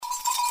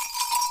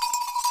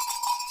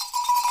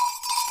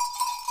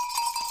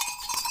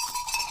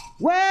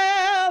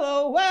Well,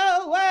 oh,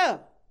 well,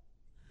 well.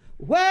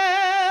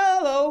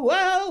 Well, oh,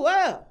 well,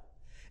 well.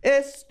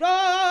 It's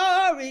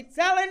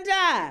storytelling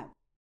time.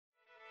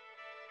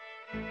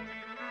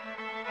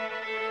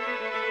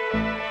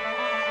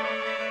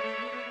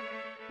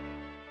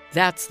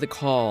 That's the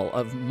call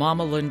of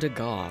Mama Linda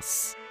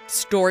Goss,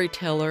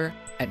 storyteller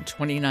and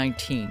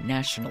 2019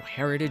 National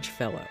Heritage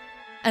Fellow.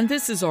 And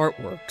this is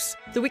Artworks,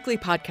 the weekly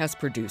podcast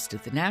produced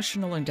at the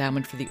National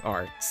Endowment for the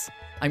Arts.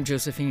 I'm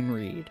Josephine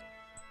Reed.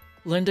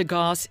 Linda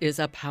Goss is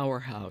a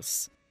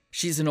powerhouse.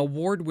 She's an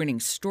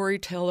award-winning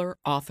storyteller,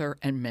 author,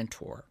 and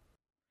mentor.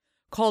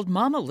 Called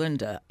Mama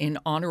Linda in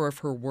honor of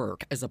her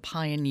work as a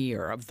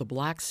pioneer of the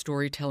Black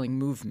storytelling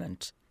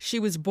movement, she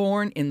was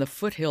born in the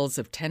foothills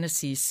of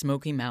Tennessee's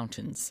Smoky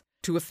Mountains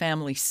to a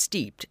family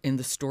steeped in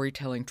the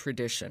storytelling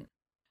tradition.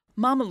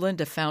 Mama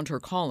Linda found her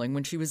calling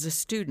when she was a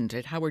student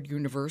at Howard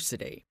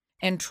University,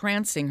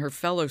 entrancing her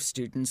fellow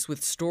students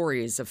with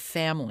stories of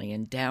family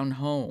and down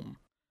home.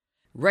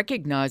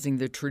 Recognizing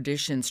the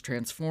tradition's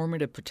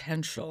transformative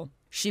potential,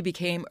 she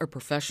became a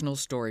professional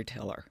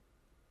storyteller.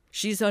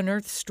 She's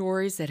unearthed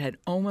stories that had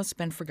almost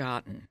been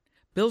forgotten,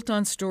 built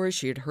on stories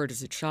she had heard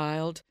as a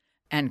child,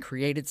 and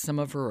created some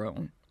of her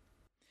own.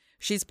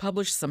 She's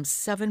published some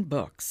 7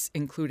 books,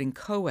 including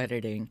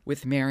co-editing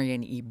with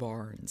Marion E.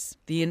 Barnes,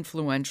 the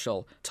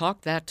influential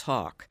Talk That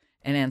Talk,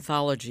 an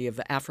anthology of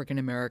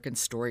African-American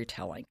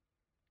storytelling.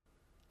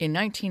 In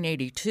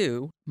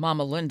 1982,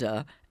 Mama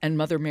Linda and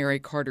Mother Mary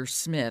Carter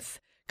Smith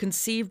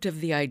conceived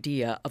of the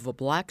idea of a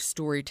Black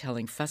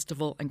storytelling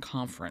festival and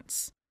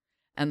conference.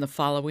 And the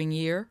following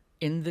year,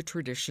 In the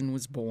Tradition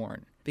was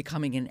born,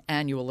 becoming an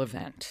annual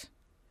event.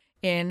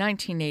 In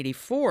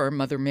 1984,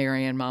 Mother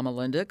Mary and Mama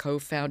Linda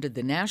co-founded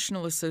the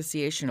National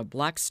Association of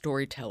Black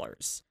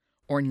Storytellers,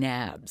 or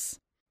NABS,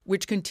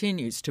 which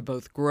continues to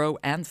both grow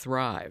and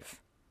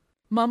thrive.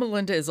 Mama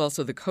Linda is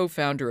also the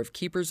co-founder of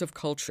Keepers of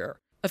Culture,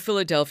 a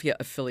Philadelphia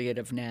affiliate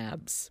of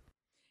NABS.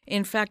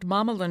 In fact,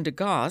 Mama Linda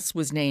Goss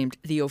was named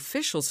the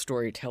official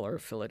storyteller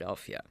of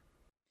Philadelphia.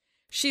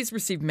 She's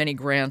received many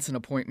grants and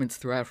appointments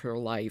throughout her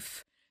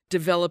life,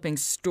 developing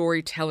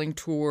storytelling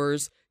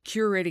tours,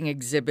 curating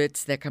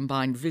exhibits that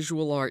combine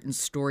visual art and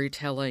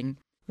storytelling,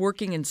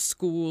 working in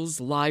schools,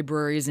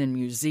 libraries, and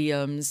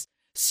museums,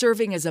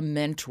 serving as a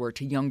mentor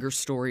to younger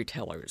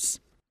storytellers.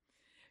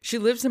 She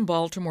lives in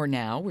Baltimore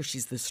now, where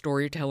she's the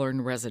storyteller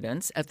in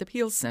residence at the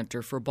Peale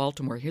Center for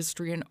Baltimore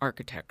History and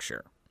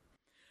Architecture.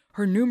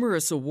 Her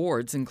numerous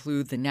awards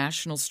include the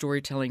National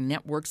Storytelling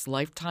Network's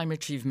Lifetime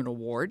Achievement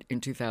Award in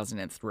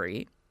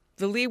 2003,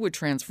 the Leawood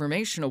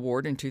Transformation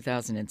Award in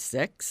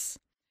 2006,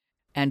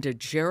 and a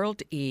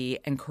Gerald E.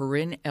 and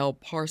Corinne L.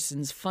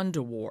 Parsons Fund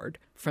Award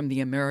from the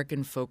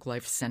American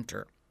Folklife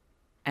Center.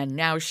 And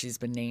now she's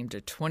been named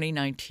a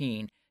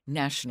 2019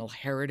 National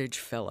Heritage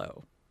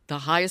Fellow, the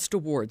highest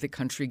award the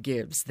country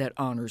gives that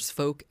honors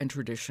folk and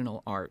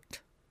traditional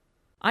art.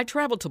 I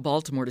traveled to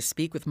Baltimore to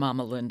speak with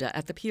Mama Linda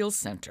at the Peale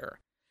Center,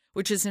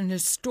 which is an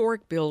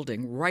historic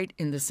building right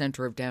in the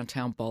center of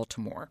downtown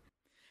Baltimore.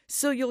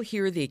 So you'll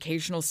hear the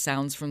occasional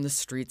sounds from the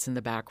streets in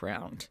the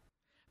background.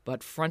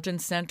 But front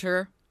and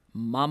center,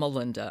 Mama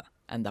Linda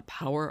and the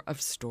power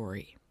of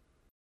story.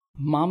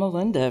 Mama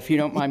Linda, if you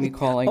don't mind me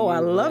calling you. I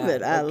love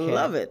that. it. I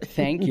love it.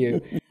 Thank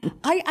you.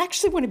 I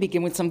actually want to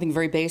begin with something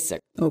very basic.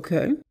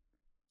 Okay.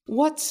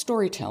 What's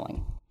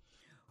storytelling?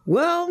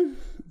 Well,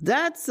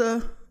 that's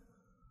a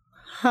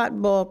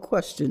hotball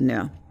question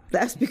now.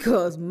 That's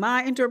because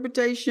my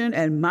interpretation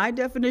and my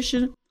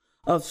definition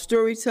of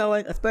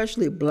storytelling,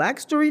 especially Black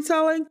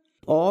storytelling,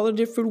 all the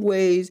different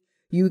ways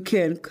you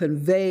can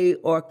convey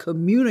or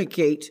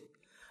communicate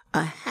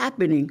a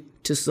happening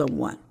to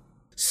someone.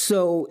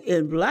 So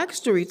in Black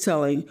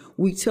storytelling,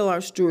 we tell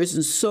our stories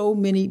in so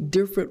many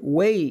different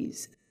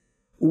ways.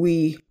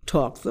 We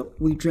talk them,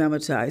 we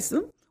dramatize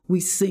them, we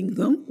sing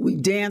them, we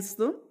dance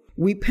them,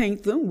 we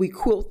paint them, we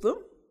quilt them.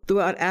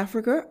 Throughout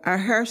Africa, our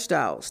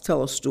hairstyles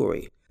tell a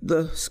story.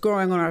 The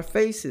scarring on our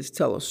faces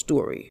tell a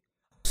story.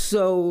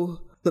 So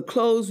the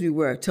clothes we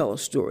wear tell a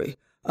story.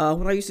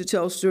 When I used to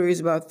tell stories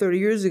about 30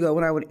 years ago,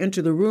 when I would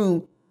enter the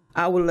room,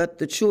 I would let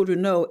the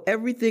children know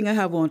everything I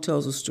have on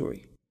tells a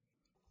story.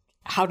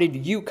 How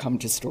did you come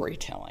to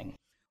storytelling?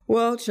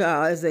 Well,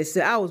 child, as they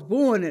say, I was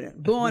born in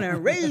it, born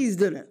and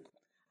raised in it.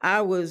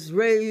 I was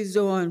raised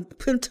on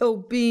pinto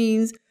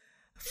beans,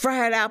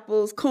 fried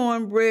apples,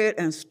 cornbread,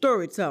 and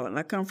storytelling.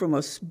 I come from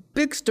a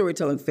big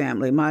storytelling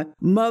family. My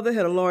mother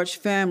had a large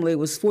family,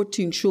 was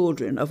 14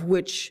 children, of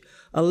which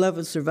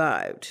 11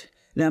 survived.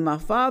 Now, my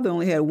father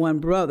only had one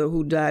brother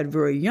who died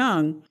very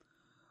young,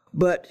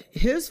 but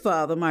his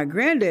father, my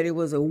granddaddy,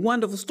 was a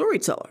wonderful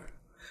storyteller.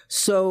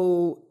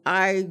 So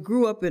I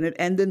grew up in it,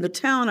 and then the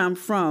town I'm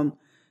from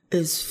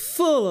is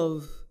full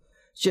of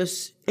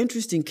just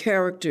interesting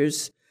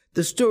characters.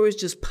 The stories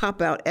just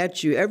pop out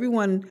at you.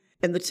 Everyone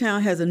in the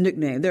town has a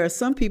nickname. There are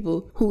some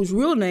people whose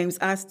real names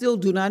I still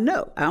do not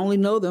know. I only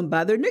know them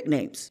by their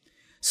nicknames.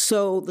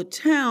 So the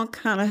town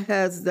kind of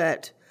has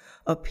that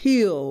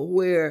appeal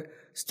where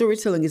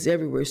storytelling is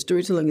everywhere.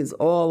 Storytelling is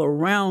all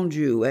around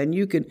you, and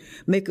you can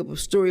make up a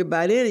story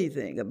about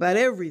anything, about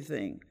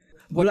everything.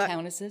 What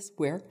town is this?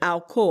 Where?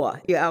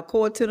 Alcoa. Yeah,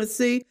 Alcoa,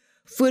 Tennessee,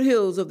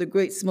 foothills of the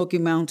Great Smoky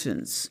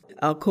Mountains.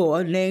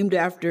 Alcoa, named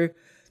after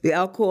the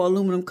Alcoa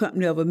Aluminum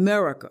Company of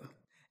America.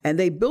 And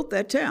they built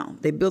that town.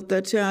 They built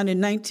that town in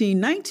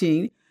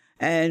 1919,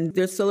 and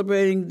they're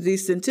celebrating the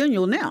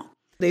centennial now.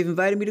 They've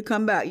invited me to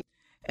come back.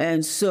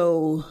 And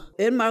so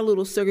in my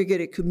little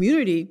segregated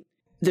community,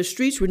 the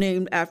streets were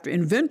named after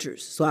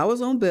inventors. So I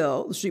was on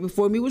Bell. The street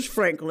before me was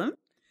Franklin,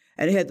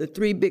 and it had the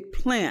 3 big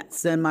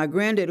plants. And my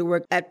granddaddy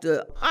worked at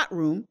the hot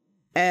room,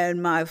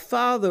 and my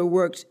father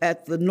worked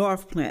at the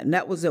North plant. And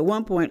that was at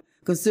one point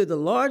considered the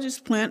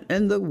largest plant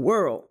in the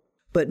world.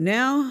 But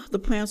now the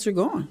plants are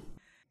gone.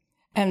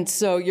 And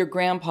so your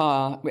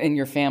grandpa in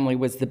your family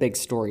was the big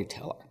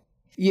storyteller.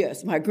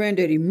 Yes, my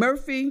granddaddy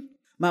Murphy,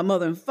 my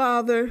mother and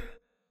father,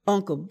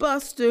 Uncle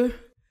Buster,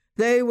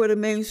 they were the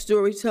main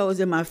storytellers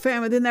in my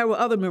family. Then there were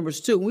other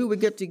members too. When we would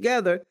get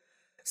together,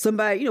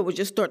 somebody, would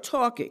just start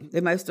talking.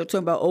 They might start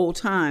talking about old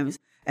times,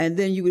 and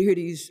then you would hear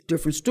these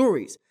different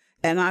stories.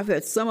 And I've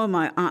had some of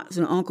my aunts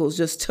and uncles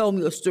just tell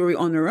me a story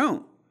on their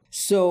own.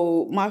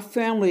 So my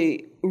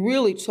family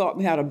really taught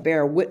me how to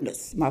bear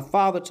witness. My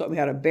father taught me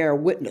how to bear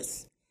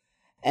witness.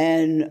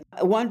 And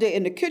one day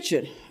in the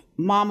kitchen,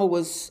 Mama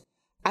was,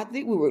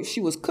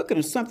 she was cooking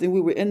or something. We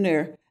were in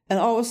there, and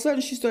all of a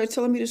sudden she started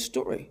telling me this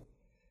story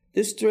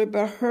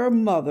about her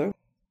mother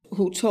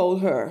who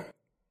told her,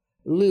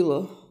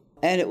 Leela,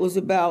 and it was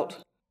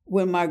about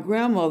when my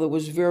grandmother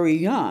was very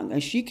young,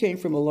 and she came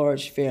from a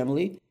large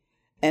family,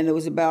 and it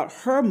was about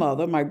her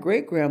mother, my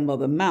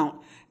great-grandmother, Mount.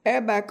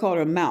 Everybody called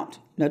her Mount.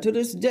 Now, to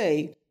this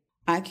day,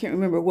 I can't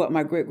remember what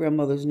my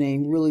great-grandmother's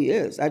name really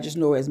is. I just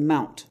know her as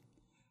Mount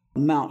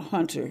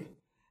Hunter.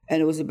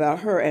 And it was about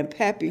her and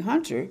Pappy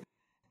Hunter.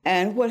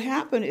 And what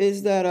happened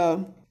is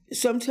that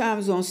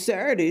sometimes on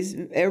Saturdays,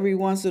 every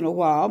once in a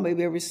while,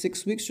 maybe every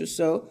 6 weeks or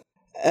so,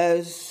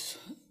 as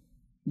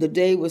the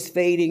day was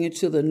fading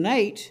into the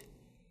night,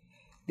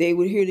 they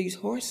would hear these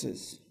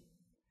horses.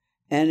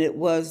 And it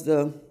was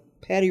the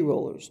paddy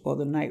rollers or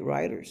the night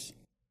riders.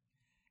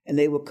 And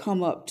they would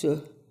come up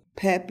to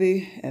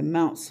Pappy and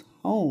Mount's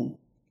home.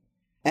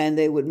 And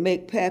they would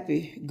make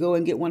Pappy go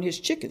and get one of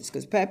his chickens,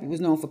 because Pappy was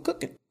known for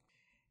cooking.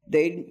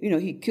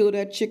 He'd kill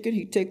that chicken,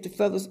 he'd take the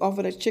feathers off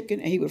of that chicken,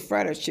 and he would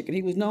fry that chicken.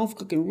 He was known for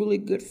cooking really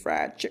good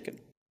fried chicken.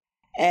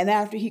 And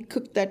after he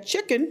cooked that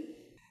chicken,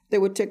 they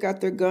would take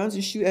out their guns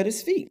and shoot at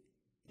his feet.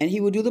 And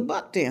he would do the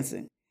buck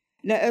dancing.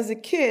 Now, as a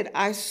kid,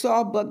 I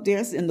saw buck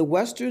dancing in the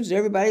Westerns.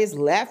 Everybody is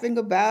laughing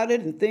about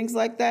it and things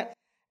like that.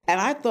 And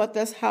I thought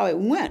that's how it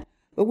went.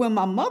 But when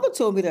my mother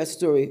told me that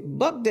story,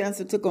 buck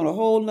dancing took on a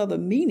whole nother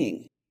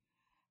meaning.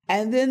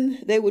 And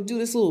then they would do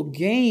this little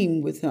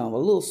game with him, a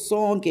little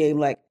song game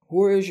like,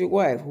 where is your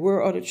wife?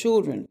 Where are the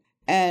children?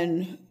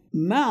 And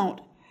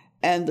Mount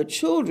and the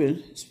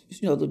children,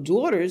 the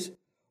daughters,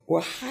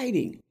 were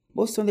hiding.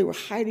 Most of the time they were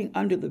hiding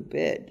under the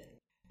bed.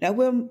 Now,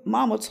 when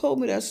Mama told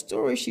me that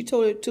story, she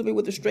told it to me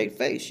with a straight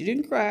face. She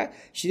didn't cry.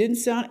 She didn't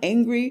sound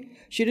angry.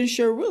 She didn't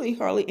show really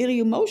hardly any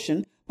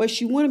emotion, but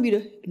she wanted me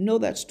to know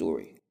that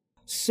story.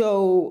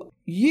 So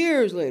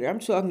years later, I'm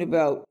talking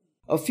about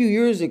a few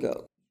years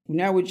ago,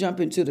 now we're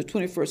jumping to the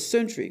 21st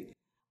century,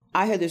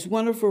 I had this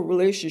wonderful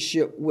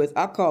relationship with,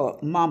 I call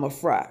her Mama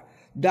Fry,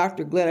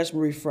 Dr. Gladys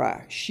Marie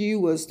Fry. She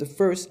was the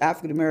first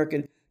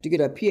African-American to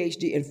get a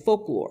PhD in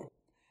folklore,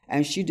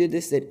 and she did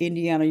this at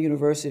Indiana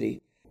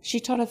University. She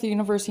taught at the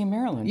University of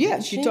Maryland.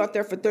 Yes, she taught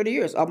there for 30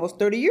 years, almost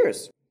 30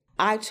 years.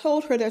 I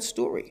told her that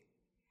story,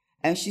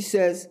 and she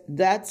says,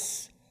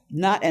 that's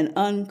not an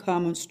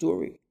uncommon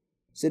story.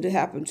 Said it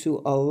happened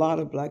to a lot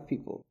of Black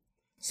people.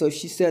 So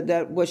she said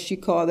that what she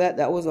called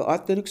that was an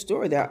authentic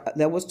story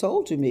that was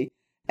told to me.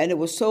 And it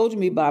was told to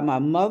me by my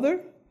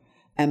mother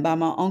and by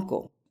my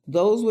uncle.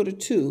 Those were the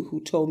two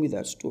who told me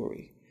that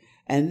story.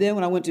 And then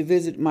when I went to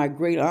visit my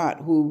great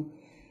aunt, who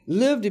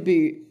lived to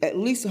be at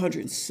least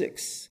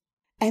 106,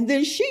 and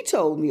then she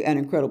told me an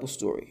incredible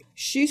story.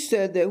 She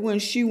said that when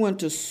she went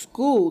to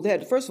school,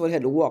 first of all, they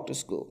had to walk to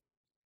school.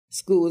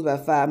 School was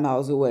about 5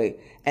 miles away,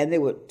 and they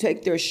would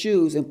take their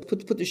shoes and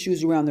put the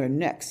shoes around their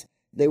necks.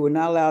 They were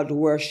not allowed to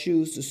wear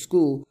shoes to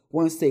school.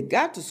 Once they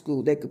got to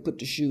school, they could put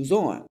the shoes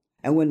on.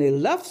 And when they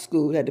left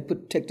school, they had to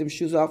take them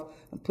shoes off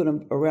and put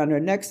them around their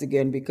necks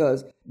again,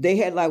 because they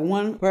had like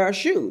one pair of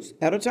shoes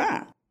at a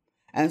time.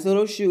 And so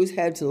those shoes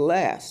had to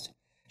last.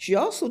 She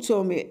also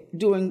told me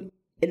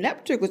in that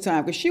particular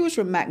time, because she was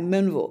from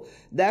McMinnville,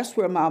 that's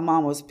where my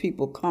mama's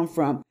people come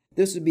from.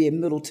 This would be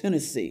in Middle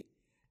Tennessee.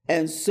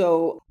 And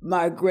so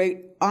my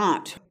great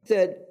aunt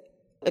said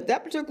at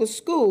that particular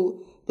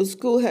school, the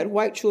school had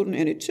white children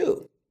in it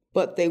too,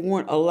 but they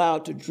weren't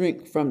allowed to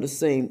drink from the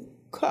same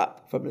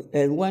cup.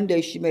 And one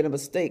day she made a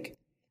mistake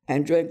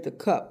and drank the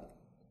cup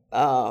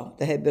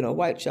that had been a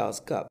white child's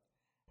cup.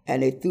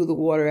 And they threw the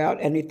water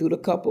out and they threw the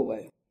cup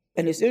away.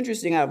 And it's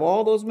interesting, out of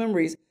all those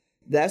memories,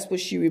 that's what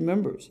she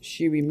remembers.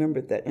 She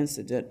remembered that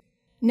incident.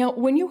 Now,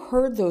 when you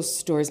heard those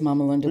stories,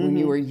 Mama Linda, when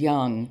you were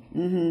young,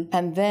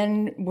 and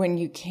then when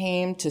you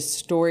came to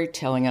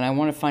storytelling, and I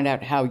want to find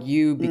out how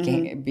you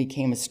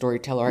became a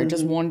storyteller, I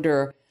just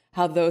wonder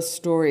how those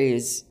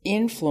stories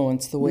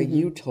influence the way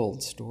you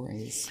told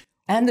stories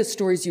and the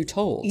stories you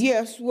told.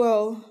 Yes,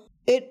 well,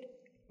 it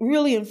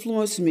really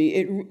influenced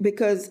me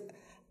because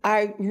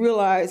I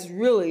realized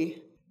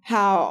really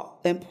how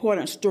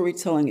important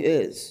storytelling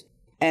is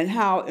and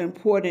how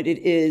important it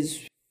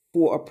is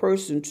for a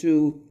person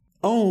to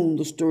own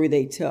the story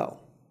they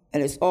tell.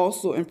 And it's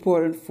also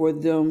important for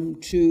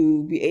them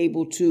to be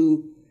able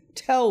to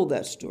tell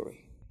that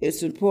story.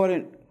 It's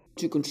important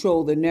to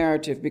control the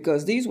narrative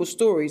because these were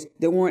stories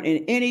that weren't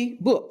in any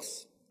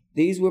books.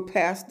 These were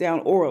passed down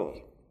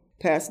orally,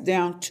 passed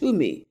down to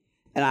me.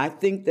 And I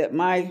think that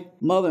my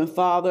mother and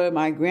father,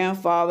 my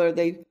grandfather,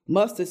 they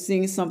must have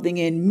seen something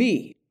in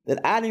me that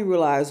I didn't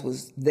realize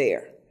was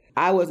there.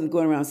 I wasn't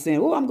going around saying,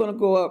 oh, I'm going to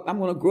grow up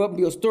and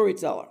be a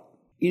storyteller.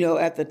 You know,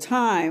 at the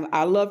time,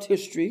 I loved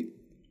history.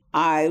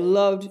 I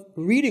loved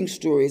reading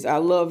stories. I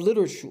loved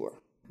literature.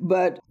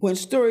 But when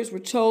stories were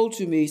told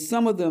to me,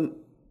 some of them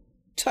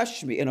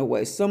touched me in a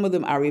way. Some of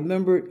them I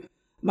remembered.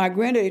 My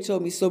granddaddy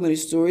told me so many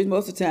stories.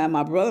 Most of the time,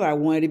 my brother and I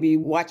wanted to be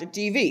watching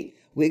TV.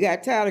 We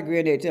got tired of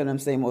granddaddy telling them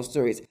same old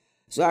stories.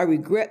 So I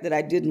regret that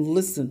I didn't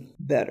listen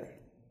better.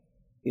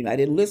 You know, I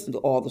didn't listen to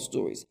all the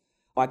stories.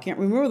 I can't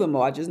remember them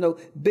all. I just know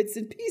bits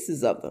and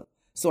pieces of them.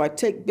 So I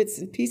take bits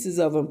and pieces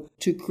of them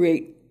to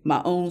create my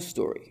own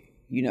story,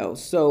 you know.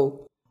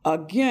 So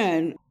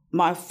again,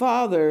 my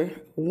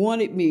father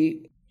wanted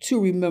me to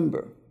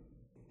remember.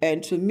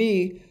 And to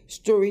me,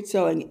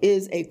 storytelling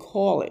is a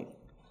calling.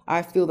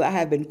 I feel that I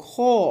have been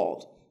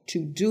called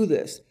to do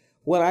this.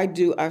 What I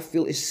do, I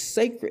feel is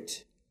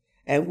sacred.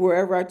 And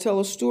wherever I tell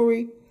a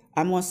story,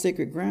 I'm on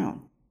sacred ground.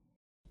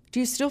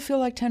 Do you still feel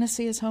like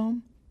Tennessee is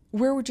home?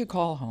 Where would you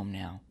call home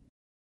now?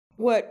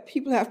 What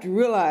people have to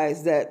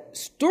realize that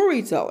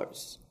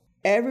storytellers,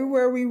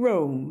 everywhere we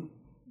roam,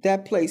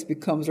 that place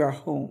becomes our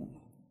home.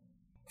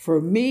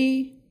 For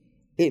me,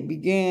 it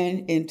began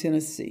in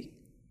Tennessee.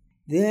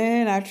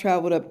 Then I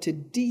traveled up to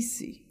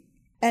D.C.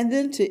 and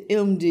then to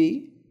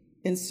MD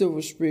in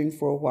Silver Spring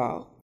for a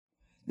while.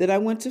 Then I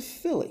went to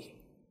Philly.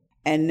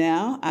 And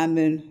now I'm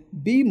in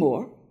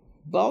Bmore,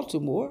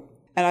 Baltimore,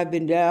 and I've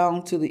been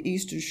down to the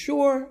Eastern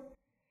Shore.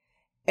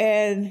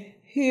 And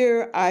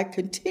here I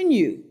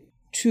continue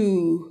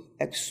to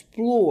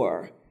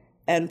explore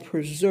and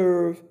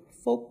preserve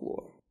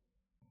folklore.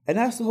 And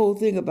that's the whole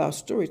thing about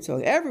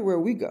storytelling. Everywhere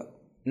we go,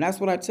 and that's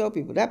what I tell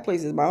people, that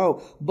place is my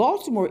home.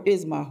 Baltimore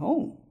is my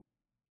home.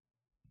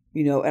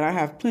 You know, and I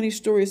have plenty of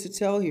stories to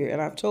tell here,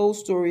 and I've told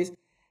stories,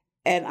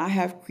 and I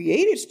have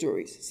created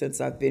stories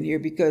since I've been here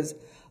because,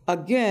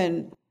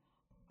 again,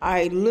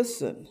 I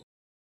listen,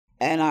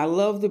 and I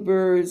love the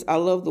birds, I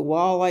love the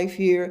wildlife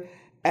here,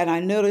 and I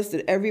noticed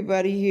that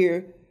everybody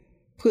here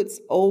puts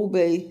Old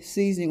Bay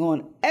seasoning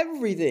on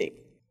everything.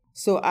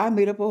 So I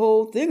made up a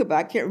whole thing about,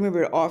 I can't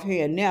remember it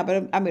offhand now,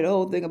 but I made a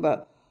whole thing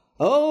about,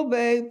 Old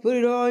Bay, put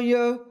it on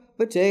your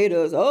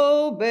potatoes.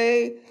 Old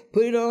Bay,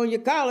 put it on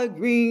your collard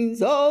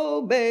greens.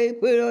 Old Bay,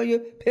 put it on your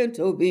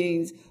pinto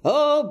beans.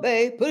 Old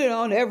Bay, put it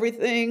on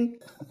everything.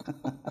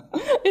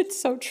 It's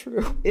so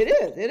true. It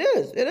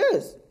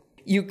is.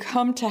 You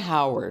come to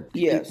Howard.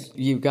 Yes.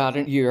 You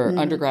got your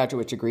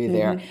undergraduate degree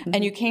there,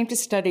 and you came to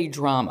study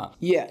drama.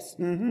 Yes.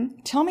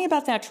 Tell me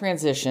about that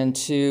transition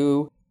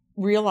to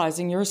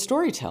realizing you're a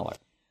storyteller.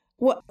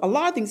 Well, a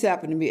lot of things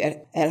happened to me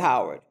at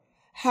Howard.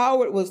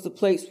 Howard was the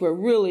place where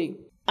really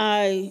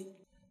I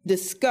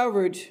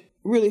discovered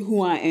really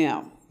who I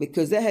am,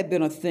 because that had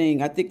been a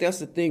thing. I think that's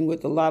the thing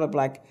with a lot of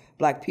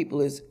black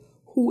people is,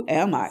 who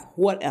am I?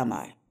 What am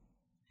I?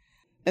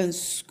 In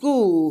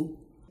school,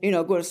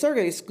 going to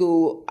segregated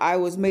school, I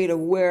was made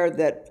aware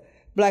that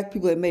black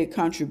people had made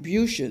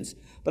contributions,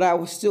 but I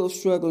was still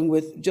struggling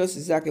with just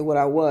exactly what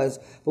I was.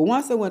 But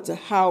once I went to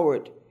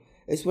Howard,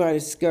 it's when I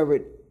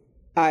discovered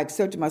I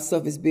accepted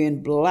myself as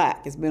being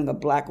black, as being a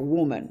black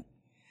woman.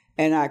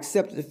 And I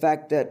accepted the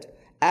fact that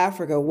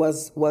Africa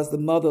was the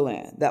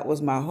motherland. That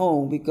was my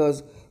home,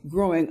 because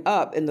growing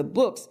up in the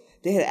books,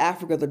 they had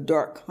Africa, the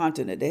dark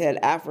continent. They had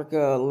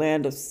Africa, a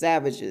land of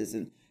savages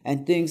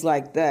and things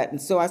like that.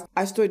 And so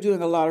I started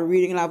doing a lot of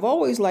reading, and I've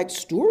always liked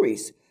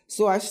stories.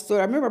 So I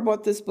remember I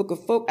bought this book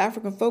of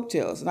African folk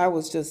tales, and I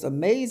was just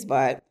amazed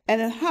by it.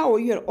 And in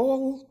Howard, you had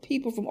all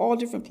people from all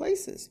different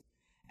places.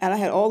 And I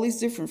had all these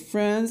different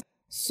friends.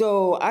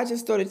 So I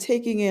just started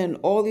taking in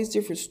all these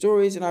different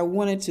stories, and I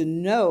wanted to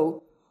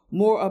know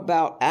more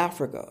about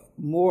Africa,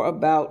 more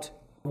about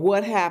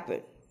what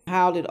happened.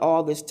 How did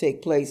all this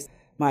take place?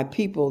 My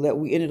people that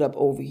we ended up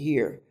over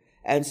here.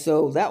 And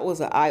so that was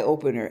an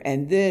eye-opener.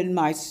 And then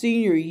my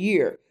senior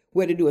year,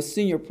 we had to do a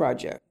senior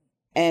project.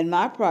 And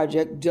my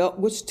project dealt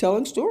with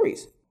telling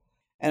stories.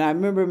 And I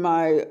remember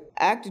my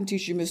acting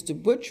teacher,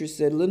 Mr. Butcher,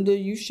 said, Linda,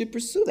 you should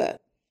pursue that.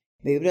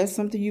 Maybe that's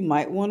something you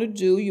might want to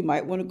do. You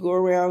might want to go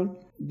around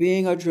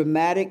being a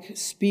dramatic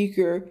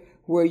speaker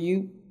where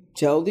you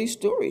tell these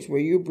stories,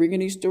 where you're bringing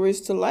these stories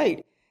to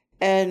light.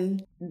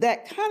 And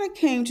that kind of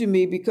came to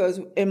me because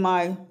in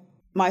my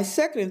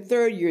second and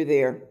third year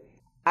there,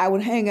 I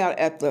would hang out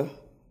at the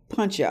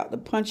Punch Out. The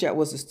Punch Out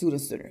was the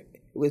student center.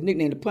 It was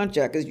nicknamed the Punch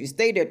Out because if you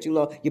stayed there too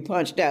long, you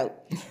punched out.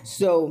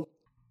 So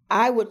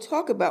I would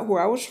talk about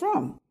where I was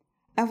from.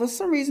 And for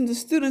some reason, the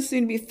students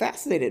seemed to be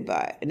fascinated by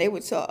it. And they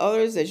would tell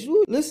others that,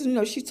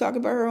 listen, she's talking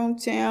about her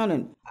hometown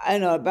and I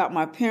know about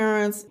my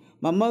parents.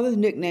 My mother's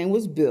nickname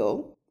was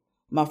Bill.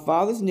 My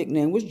father's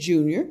nickname was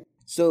Junior.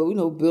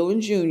 So, Bill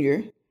and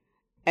Junior.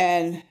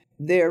 And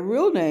their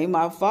real name,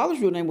 my father's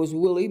real name was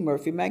Willie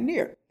Murphy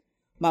McNair.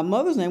 My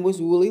mother's name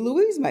was Willie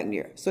Louise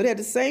McNair. So they had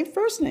the same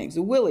first names,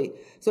 Willie.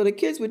 So the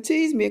kids would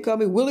tease me and call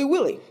me Willie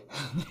Willie.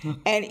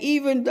 And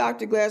even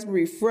Dr.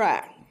 Glassbury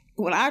Fry,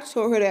 when I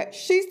told her that,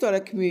 she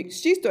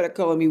started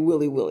calling me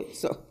Willie Willie.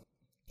 So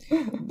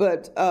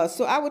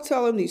I would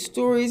tell them these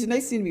stories, and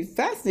they seemed to be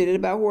fascinated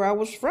about where I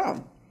was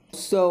from.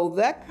 So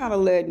that kind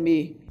of led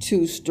me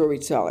to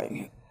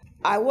storytelling.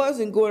 I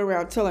wasn't going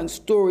around telling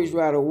stories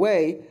right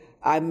away.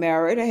 I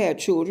married, I had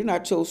children. I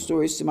told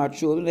stories to my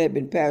children that had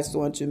been passed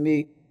on to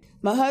me.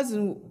 My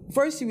husband,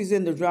 first he was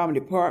in the drama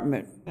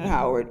department at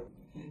Howard,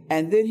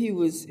 and then he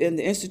was in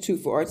the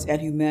Institute for Arts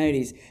and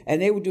Humanities,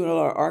 and they were doing a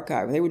lot of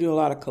archiving. They were doing a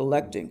lot of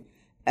collecting.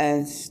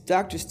 And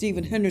Dr.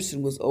 Stephen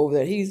Henderson was over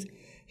there.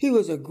 He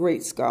was a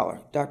great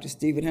scholar, Dr.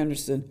 Stephen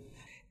Henderson.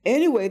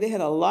 Anyway, they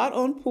had a lot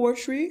on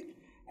poetry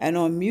and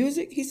on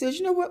music. He says,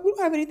 you know what, we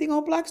don't have anything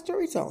on Black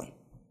storytelling.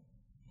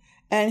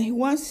 And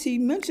once he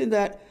mentioned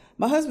that,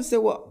 my husband said,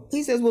 well,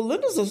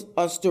 Linda's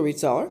a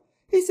storyteller.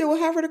 He said, well,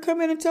 have her to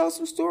come in and tell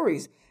some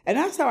stories. And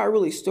that's how I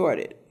really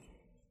started.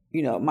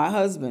 My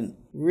husband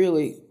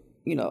really,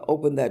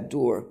 opened that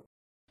door.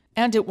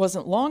 And it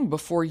wasn't long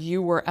before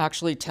you were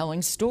actually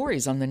telling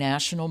stories on the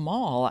National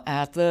Mall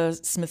at the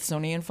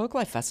Smithsonian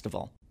Folklife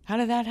Festival. How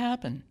did that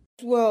happen?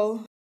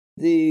 Well,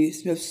 the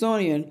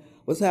Smithsonian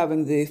was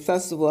having the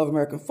Festival of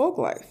American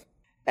Folklife.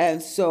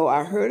 And so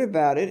I heard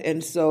about it.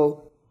 And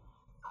so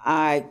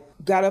I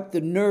got up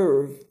the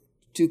nerve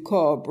to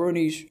call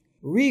Bernice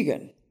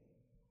Regan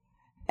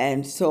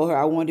and told her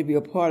I wanted to be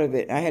a part of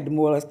it. I had to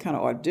more or less kind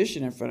of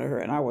audition in front of her,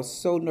 and I was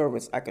so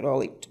nervous I could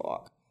hardly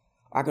talk.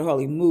 I could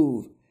hardly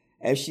move.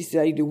 And she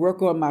said I need to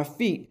work on my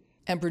feet.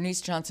 And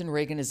Bernice Johnson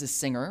Reagan is a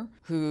singer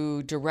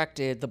who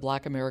directed the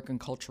Black American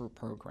Culture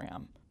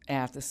Program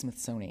at the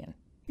Smithsonian.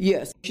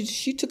 Yes,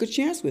 she took a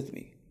chance with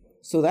me.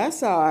 So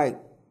that's how I,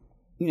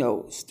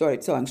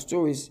 started telling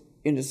stories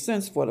in a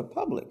sense for the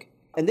public.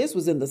 And this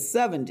was in the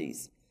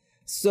 70s.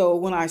 So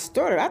when I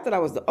started, I thought I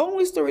was the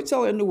only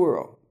storyteller in the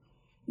world.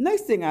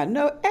 Next thing I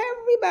know,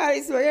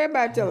 everybody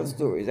telling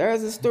stories.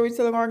 There's a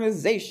storytelling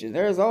organization.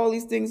 There's all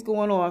these things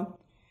going on.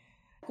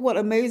 What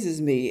amazes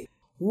me,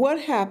 what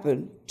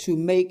happened to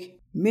make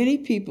many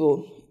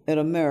people in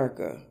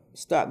America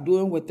stop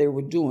doing what they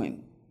were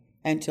doing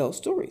and tell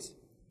stories?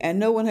 And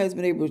no one has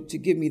been able to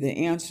give me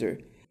the answer.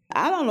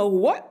 I don't know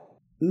what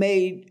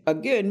made,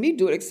 again, me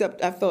do it,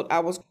 except I felt I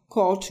was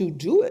called to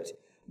do it.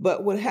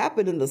 But what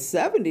happened in the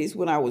 70s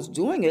when I was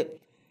doing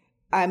it,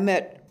 I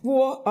met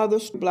 4 other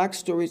Black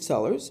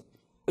storytellers,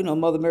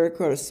 Mother Mary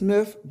Carter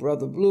Smith,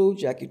 Brother Blue,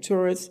 Jackie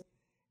Torrance,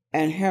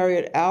 and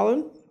Harriet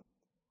Allen.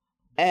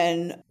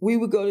 And we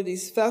would go to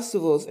these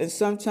festivals, and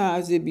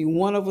sometimes there'd be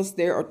one of us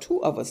there or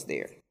 2 of us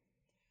there.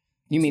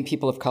 You mean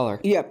people of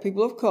color? Yeah,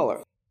 people of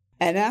color.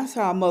 And that's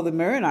how Mother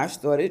Mary and I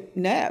started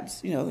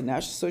NABS, the National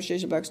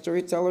Association of Black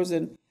Storytellers,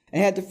 and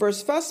had the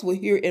first festival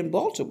here in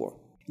Baltimore.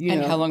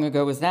 And how long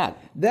ago was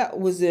that? That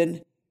was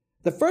the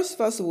first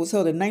festival was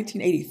held in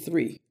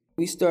 1983.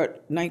 We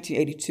start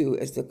 1982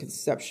 as the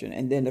conception,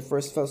 and then the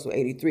first festival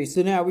 83.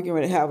 So now we're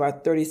going to have our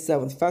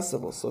 37th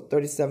festival, so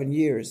 37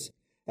 years.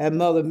 And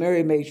Mother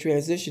Mary made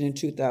transition in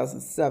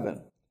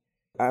 2007.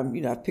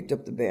 I picked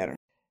up the banner.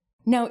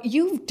 Now,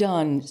 you've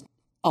done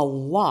a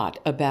lot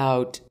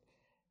about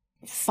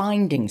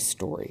finding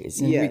stories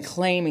and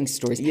reclaiming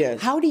stories.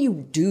 Yes. How do you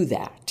do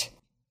that?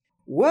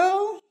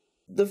 Well,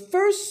 the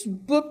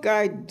first book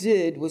I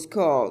did was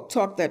called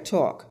Talk That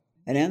Talk,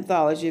 an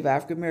anthology of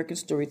African American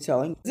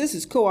storytelling. This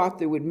is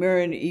co-authored with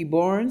Marion E.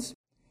 Barnes,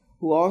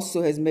 who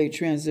also has made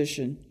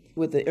transition,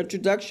 with an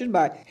introduction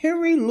by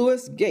Henry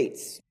Louis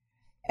Gates.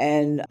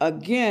 And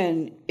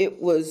again,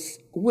 it was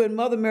when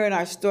Mother Mary and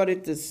I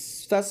started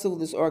this festival,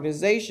 this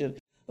organization,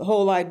 the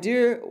whole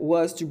idea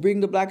was to bring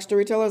the Black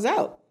storytellers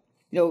out.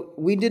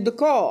 We did the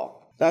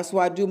call. That's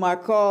why I do my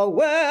call,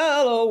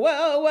 well, oh,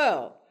 well,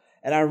 well.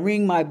 And I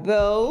ring my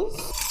bells.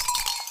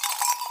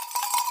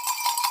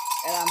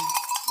 And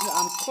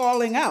I'm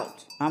calling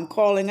out. I'm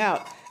calling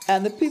out.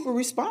 And the people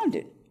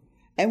responded.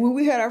 And when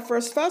we had our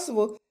first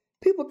festival,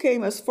 people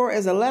came as far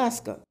as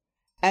Alaska.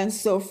 And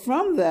so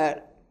from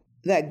that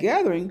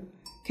gathering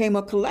came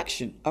a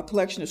collection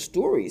of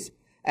stories.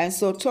 And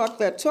so Talk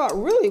That Talk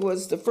really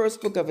was the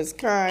first book of its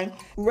kind.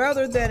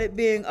 Rather than it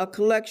being a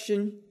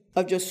collection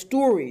of just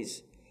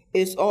stories,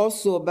 it's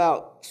also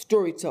about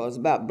storytellers,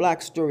 about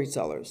Black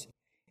storytellers.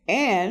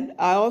 And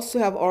I also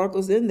have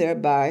articles in there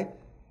by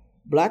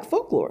Black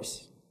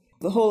folklorists.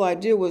 The whole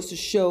idea was to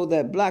show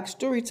that Black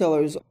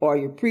storytellers are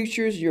your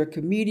preachers, your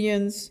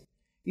comedians,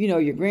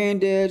 your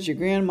granddads, your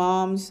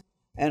grandmoms,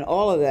 and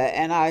all of that.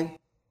 And I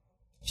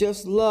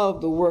just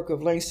love the work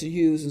of Langston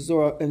Hughes and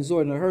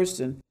Zora Neale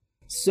Hurston.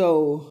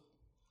 So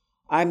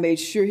I made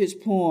sure his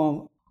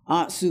poem,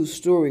 Aunt Sue's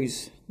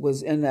Stories,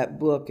 was in that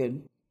book,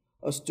 and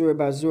a story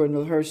by Zora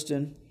Neale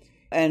Hurston.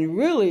 And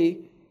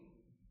really,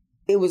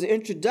 it was an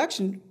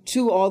introduction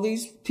to all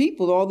these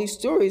people, all these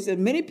stories,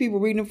 and many people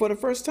reading them for the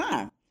first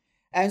time.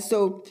 And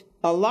so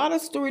a lot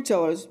of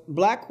storytellers,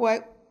 black,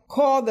 white,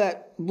 call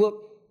that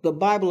book the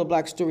Bible of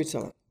Black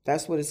Storytelling.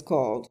 That's what it's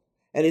called.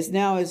 And it's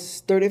now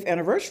its 30th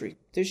anniversary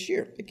this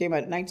year. It came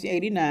out in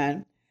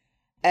 1989.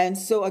 And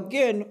so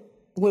again,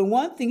 when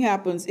one thing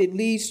happens, it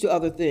leads to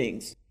other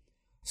things.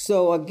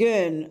 So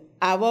again,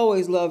 I've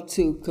always loved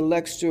to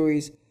collect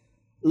stories,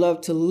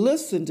 love to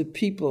listen to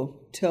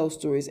people tell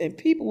stories, and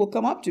people will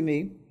come up to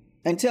me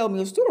and tell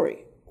me a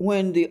story.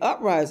 When the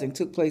uprising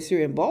took place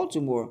here in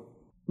Baltimore,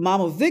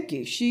 Mama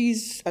Vicky,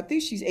 I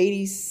think she's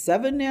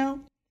 87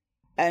 now,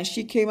 and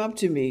she came up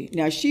to me.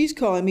 Now she's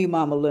calling me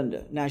Mama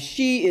Linda. Now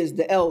she is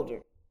the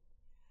elder.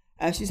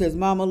 And she says,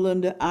 Mama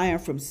Linda, I am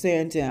from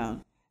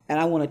Sandtown, and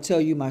I want to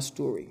tell you my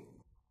story.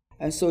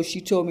 And so she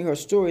told me her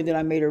story. Then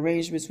I made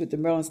arrangements with the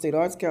Maryland State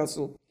Arts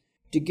Council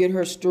to get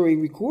her story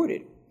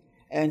recorded.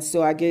 And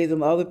so I gave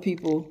them other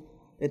people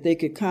that they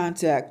could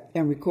contact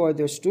and record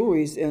their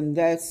stories. And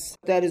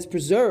that is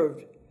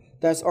preserved.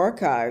 That's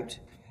archived.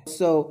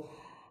 So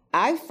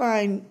I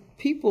find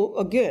people,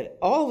 again,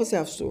 all of us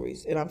have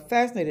stories, and I'm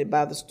fascinated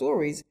by the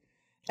stories.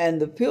 And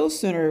the Pill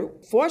Center,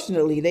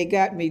 fortunately, they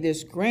got me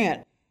this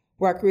grant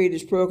where I created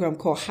this program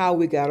called How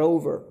We Got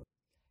Over.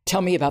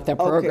 Tell me about that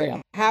program.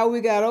 Okay. How We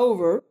Got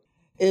Over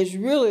is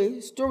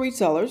really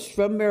storytellers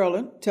from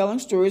Maryland telling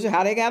stories of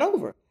how they got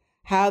over,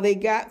 how they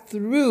got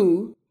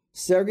through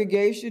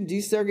segregation,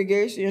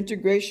 desegregation,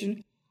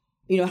 integration,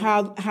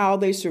 how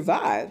they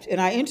survived. And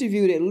I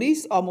interviewed at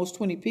least almost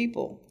 20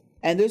 people.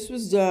 And this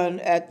was done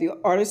at the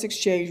Artist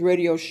Exchange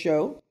radio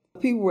show.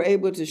 People were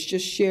able to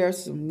just share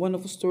some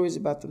wonderful stories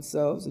about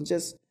themselves. And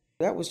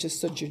that was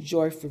just such a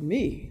joy for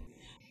me.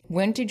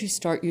 When did you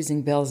start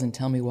using bells, and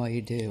tell me why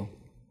you do?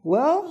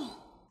 Well,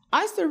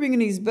 I started ringing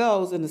these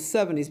bells in the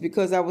 70s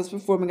because I was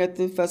performing at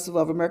the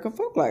Festival of American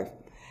Folklife.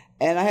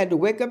 And I had to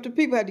wake up the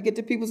people, I had to get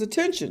the people's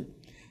attention.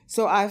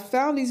 So I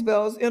found these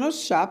bells in a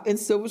shop in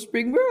Silver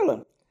Spring,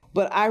 Maryland.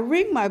 But I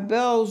ring my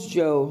bells,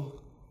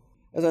 Joe,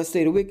 as I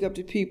say, to wake up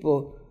the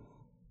people.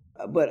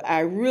 But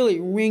I really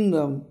ring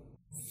them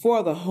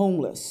for the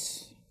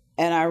homeless.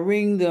 And I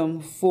ring them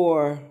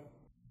for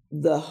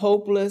the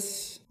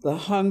hopeless, the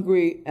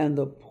hungry, and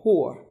the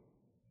poor.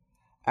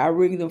 I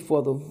ring them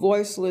for the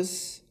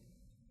voiceless,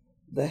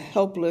 the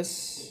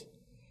helpless,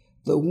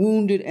 the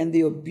wounded, and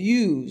the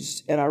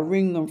abused. And I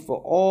ring them for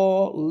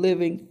all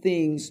living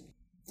things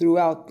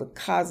throughout the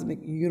cosmic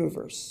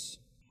universe.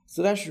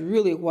 So that's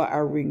really why I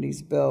ring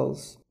these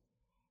bells.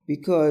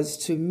 Because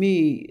to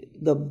me,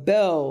 the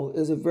bell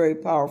is a very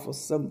powerful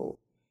symbol.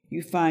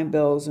 You find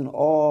bells in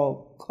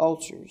all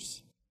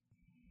cultures.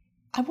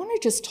 I want to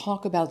just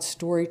talk about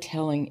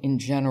storytelling in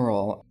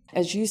general.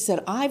 As you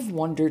said, I've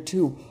wondered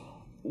too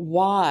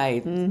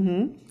why.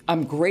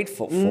 I'm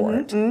grateful for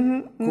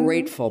it.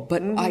 Grateful.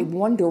 But I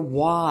wonder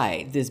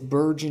why this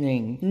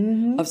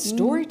burgeoning of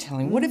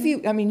storytelling. What have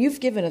you, you've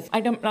given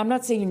I'm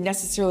not saying you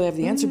necessarily have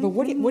the answer, but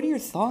what are your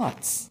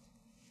thoughts?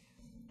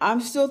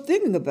 I'm still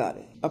thinking about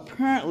it.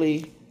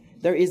 Apparently,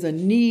 there is a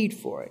need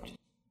for it.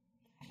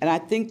 And I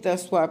think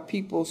that's why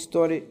people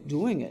started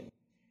doing it.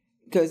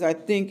 Because I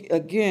think,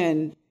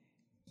 again,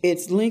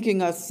 it's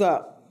linking us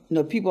up.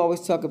 People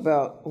always talk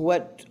about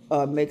what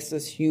makes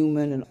us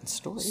human. And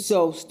stories.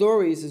 So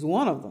stories is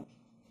one of them.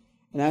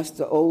 And that's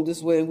the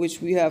oldest way in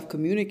which we have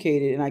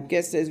communicated. And I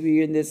guess as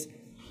we're in this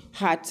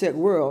high-tech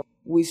world,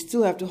 we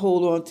still have to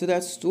hold on to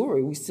that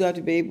story. We still have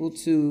to be able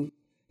to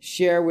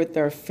share with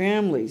our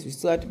families. We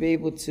still have to be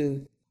able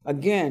to,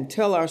 again,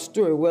 tell our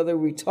story, whether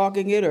we're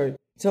talking it or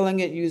telling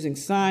it using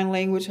sign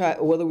language,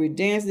 whether we're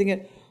dancing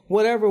it,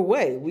 whatever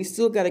way. We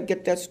still got to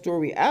get that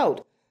story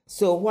out.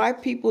 So why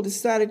people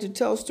decided to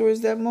tell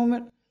stories that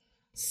moment?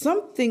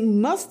 Something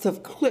must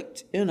have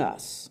clicked in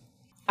us.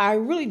 I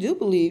really do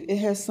believe it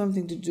has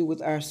something to do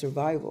with our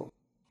survival.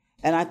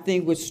 And I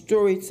think with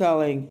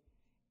storytelling,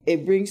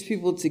 it brings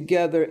people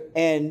together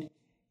and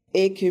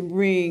it can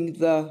bring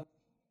the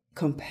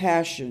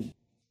compassion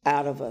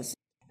out of us.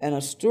 And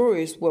a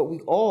story is what we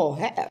all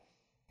have.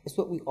 It's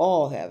what we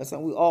all have. It's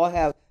something we all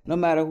have, no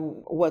matter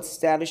what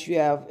status you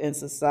have in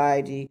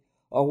society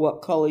or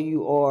what color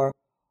you are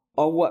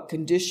or what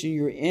condition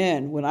you're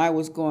in. When I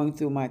was going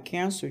through my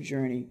cancer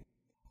journey,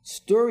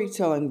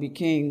 storytelling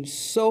became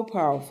so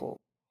powerful.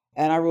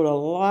 And I wrote a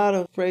lot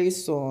of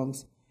praise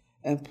songs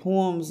and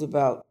poems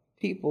about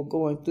people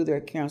going through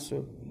their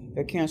cancer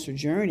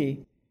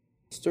journey.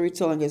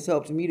 Storytelling has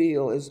helped me to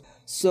heal.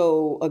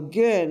 So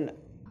again,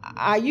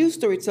 I use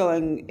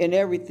storytelling in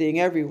everything,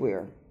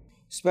 everywhere,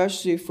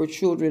 especially for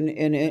children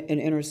in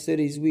inner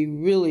cities. We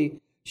really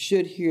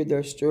should hear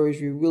their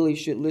stories. We really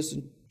should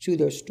listen to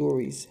their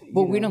stories.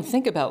 Well, we don't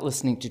think about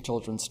listening to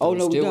children's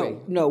stories, do we?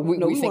 No,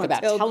 we think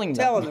about telling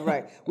them.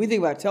 Right. We think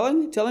about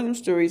telling them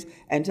stories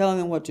and telling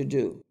them what to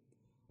do,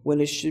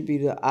 when it should be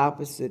the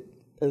opposite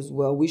as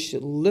well. We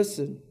should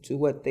listen to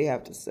what they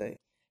have to say.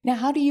 Now,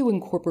 how do you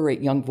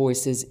incorporate young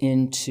voices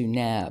into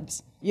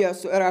NABs? Yeah,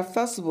 so at our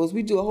festivals,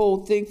 we do a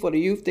whole thing for the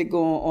youth. They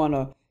go on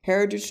a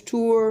heritage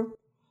tour.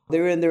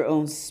 They're in their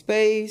own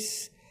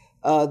space.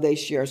 They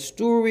share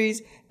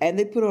stories, and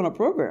they put on a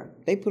program.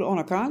 They put on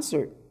a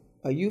concert,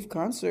 a youth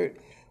concert.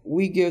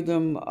 We give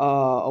them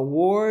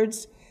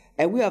awards,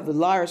 and we have the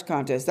Liars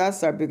Contest.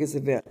 That's our biggest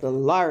event, the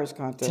Liars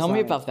Contest. Tell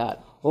me about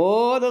that.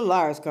 Oh, the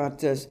Liars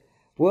Contest.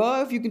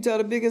 Well, if you can tell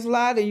the biggest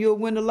lie, then you'll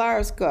win the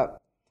Liars Cup.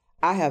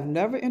 I have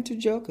never entered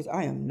jail because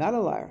I am not a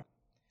liar.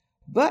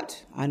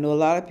 But I know a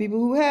lot of people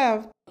who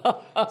have.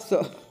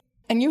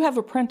 And you have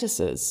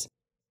apprentices.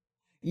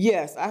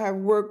 Yes, I have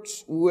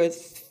worked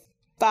with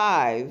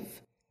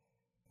 5,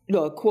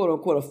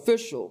 quote-unquote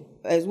official,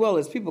 as well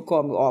as people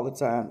call me all the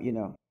time,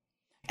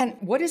 And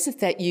what is it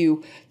that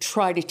you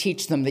try to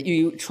teach them, that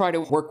you try to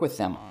work with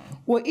them on?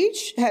 Well,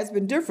 each has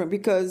been different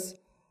because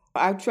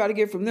I try to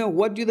get from them,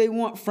 what do they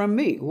want from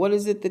me? What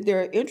is it that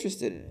they're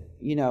interested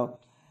in,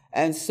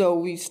 And so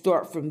we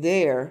start from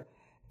there.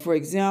 For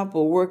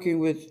example, working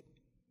with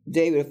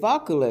David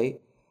Fakale,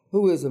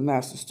 who is a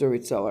master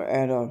storyteller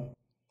and a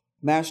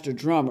master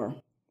drummer.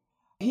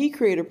 He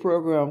created a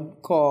program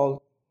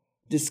called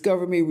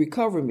Discover Me,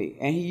 Recover Me,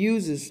 and he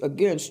uses,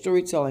 again,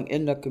 storytelling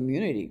in the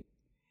community.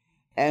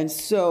 And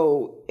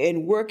so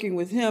in working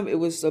with him, it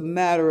was a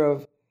matter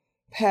of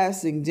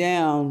passing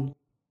down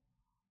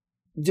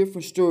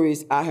different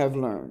stories I have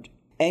learned.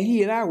 And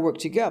he and I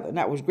worked together, and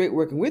that was great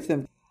working with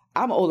him.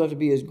 I'm old enough to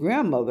be his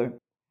grandmother.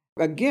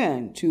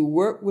 Again, to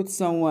work with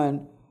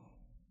someone,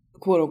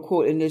 quote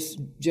unquote, in this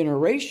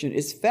generation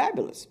is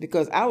fabulous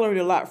because I learned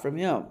a lot from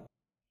him.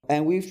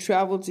 And we've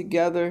traveled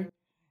together.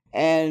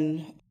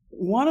 And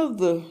one of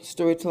the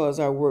storytellers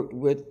I worked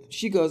with,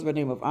 she goes by the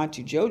name of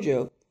Auntie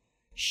JoJo.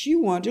 She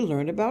wanted to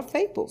learn about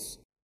fables.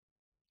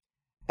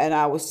 And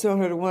I was telling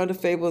her that one of the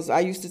fables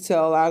I used to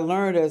tell I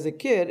learned as a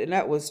kid, and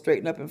that was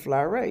Straighten Up and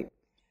Fly Right.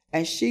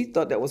 And she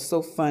thought that was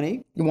so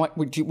funny.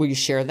 Will you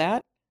share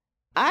that?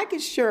 I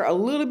could share a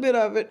little bit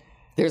of it.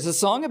 There's a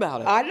song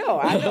about it. I know.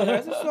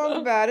 There's a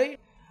song about it.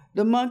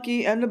 The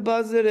monkey and the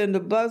buzzard, and the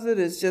buzzard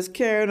is just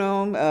carrying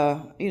on,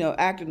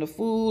 acting the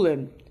fool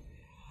and,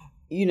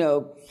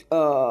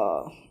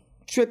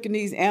 tricking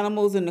these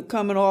animals into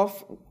coming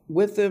off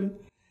with him.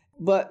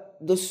 But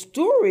the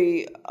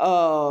story,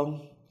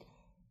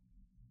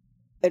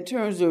 in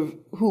terms of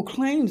who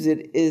claims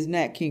it, is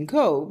Nat King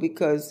Cole,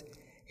 because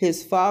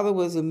his father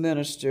was a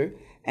minister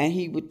and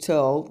he would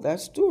tell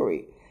that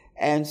story.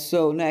 And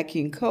so Nat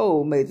King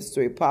Cole made the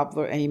story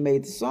popular and he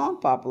made the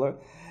song popular.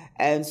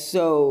 And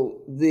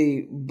so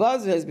the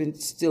buzzard has been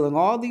stealing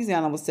all these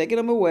animals, taking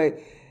them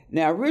away.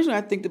 Now, originally,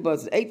 I think the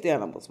buzzard ate the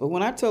animals. But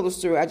when I tell the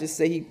story, I just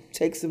say he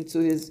takes them to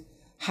his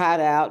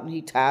hideout and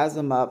he ties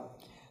them up.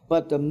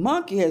 But the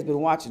monkey has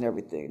been watching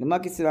everything. The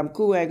monkey said, I'm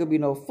cool, I ain't gonna be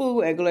no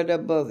fool, ain't gonna let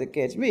that buzzard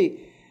catch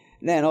me.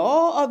 Now, in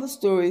all other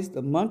stories,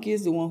 the monkey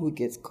is the one who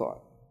gets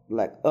caught.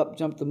 Like up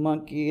jumped the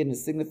monkey and the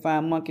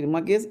signifying monkey. The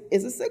monkey is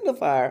a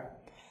signifier.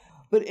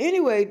 But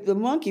anyway, the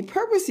monkey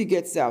purposely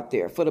gets out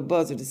there for the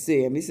buzzard to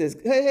see him. He says,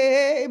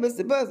 hey,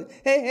 Mr. Buzzard.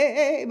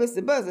 Hey,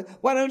 Mr. Buzzard.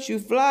 Why don't you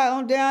fly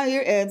on down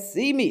here and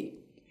see me?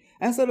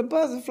 And so the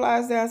buzzard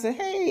flies down and says,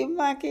 hey,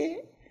 monkey,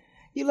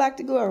 you like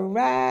to go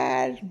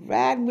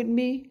riding with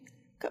me?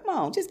 Come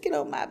on, just get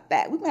on my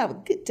back. We can have a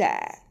good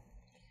time.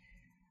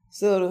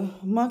 So the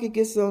monkey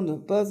gets on the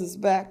buzzard's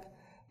back.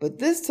 But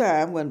this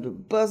time, when the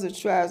buzzard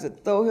tries to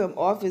throw him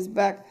off his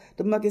back,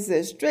 the monkey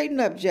says, straighten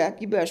up,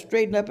 Jack. You better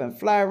straighten up and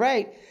fly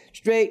right.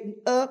 Straighten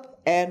up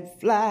and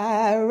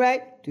fly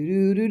right.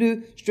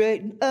 Do-do-do-do.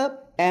 Straighten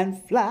up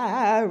and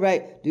fly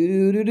right.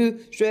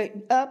 Do-do-do-do.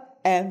 Straighten up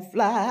and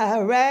fly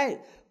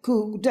right.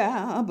 Cool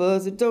down,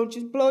 buzzard, don't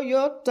you blow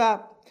your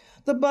top.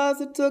 The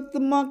buzzard took the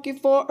monkey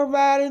for a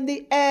ride in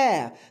the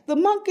air. The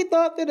monkey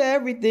thought that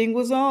everything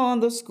was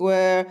on the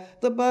square.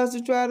 The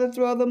buzzard tried to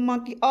throw the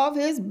monkey off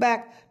his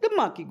back. The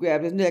monkey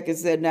grabbed his neck and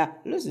said, now,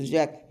 listen,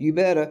 Jack, you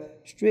better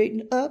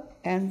straighten up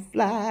and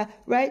fly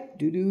right.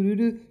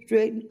 Do-do-do-do.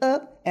 Straighten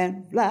up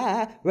and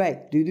fly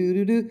right.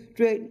 Do-do-do-do.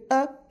 Straighten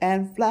up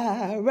and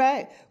fly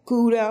right.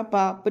 Cool down,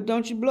 Pop, but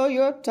don't you blow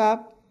your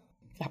top.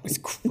 That was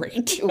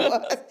great.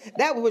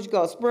 That was what you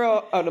call spur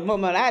of the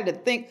moment. I had to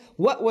think,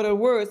 what were the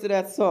words to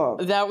that song?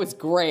 That was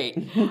great.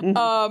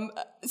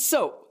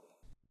 So,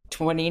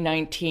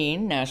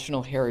 2019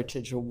 National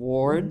Heritage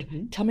Award.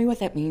 Mm-hmm. Tell me what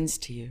that means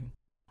to you.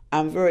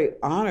 I'm very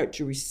honored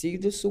to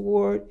receive this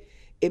award.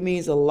 It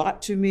means a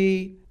lot to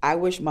me. I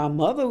wish my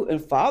mother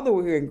and father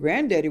were here and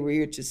granddaddy were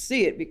here to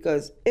see it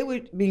because it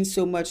would mean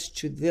so much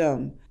to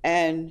them.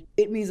 And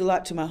it means a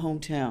lot to my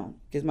hometown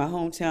because my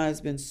hometown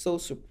has been so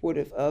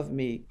supportive of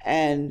me.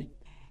 And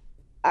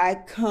I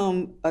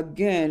come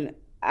again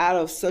out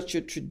of such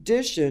a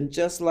tradition,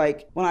 just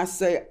like when I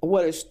say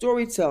what is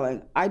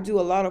storytelling, I do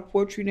a lot of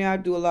poetry now, I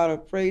do a lot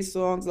of praise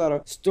songs, a lot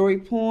of story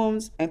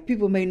poems, and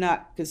people may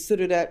not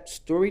consider that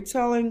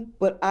storytelling,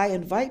 but I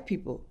invite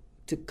people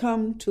to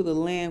come to the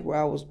land where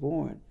I was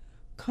born.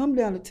 Come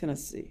down to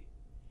Tennessee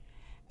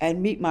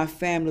and meet my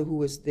family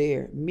who is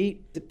there.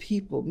 Meet the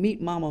people,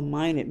 meet Mama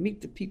Minot,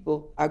 meet the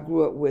people I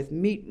grew up with,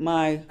 meet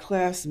my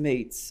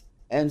classmates.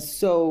 And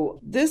so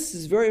this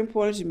is very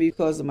important to me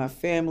because of my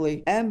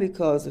family and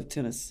because of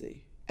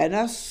Tennessee. And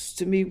that's,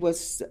 to me,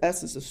 what's the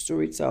essence of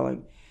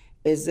storytelling,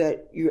 is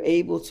that you're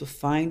able to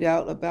find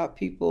out about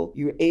people.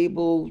 You're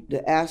able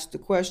to ask the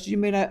question. You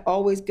may not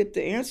always get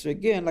the answer.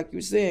 Again, like you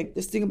were saying,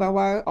 this thing about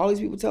why all these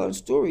people telling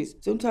stories,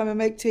 sometimes it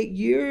may take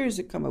years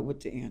to come up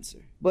with the answer.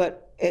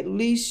 But at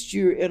least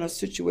you're in a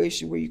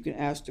situation where you can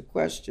ask the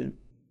question.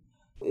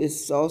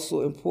 It's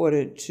also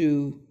important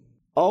to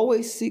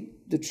always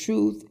seek the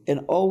truth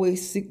and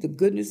always seek the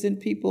goodness in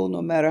people,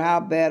 no matter how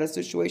bad a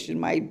situation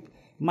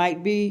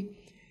might be.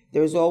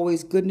 There's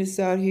always goodness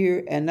out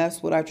here, and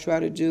that's what I try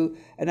to do,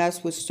 and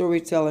that's what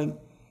storytelling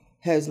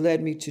has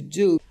led me to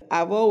do.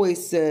 I've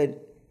always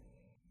said,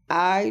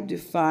 I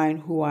define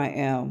who I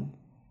am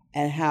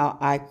and how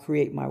I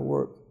create my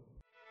work.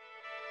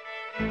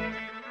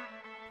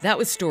 That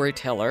was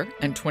storyteller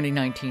and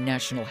 2019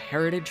 National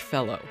Heritage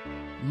Fellow,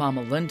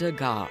 Mama Linda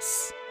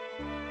Goss.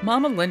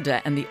 Mama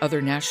Linda and the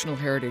other National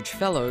Heritage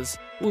Fellows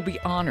will be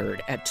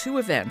honored at 2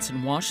 events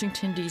in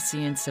Washington,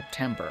 D.C. in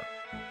September.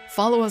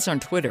 Follow us on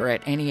Twitter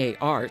at NEA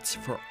Arts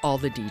for all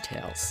the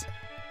details.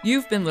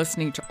 You've been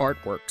listening to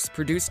Artworks,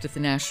 produced at the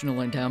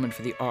National Endowment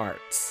for the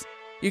Arts.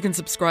 You can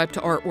subscribe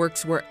to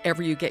Artworks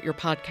wherever you get your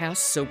podcasts,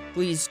 so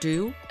please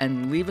do,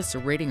 and leave us a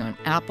rating on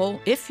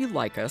Apple if you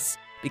like us,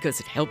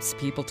 because it helps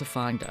people to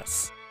find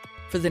us.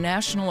 For the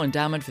National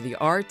Endowment for the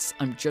Arts,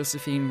 I'm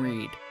Josephine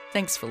Reed.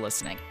 Thanks for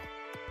listening.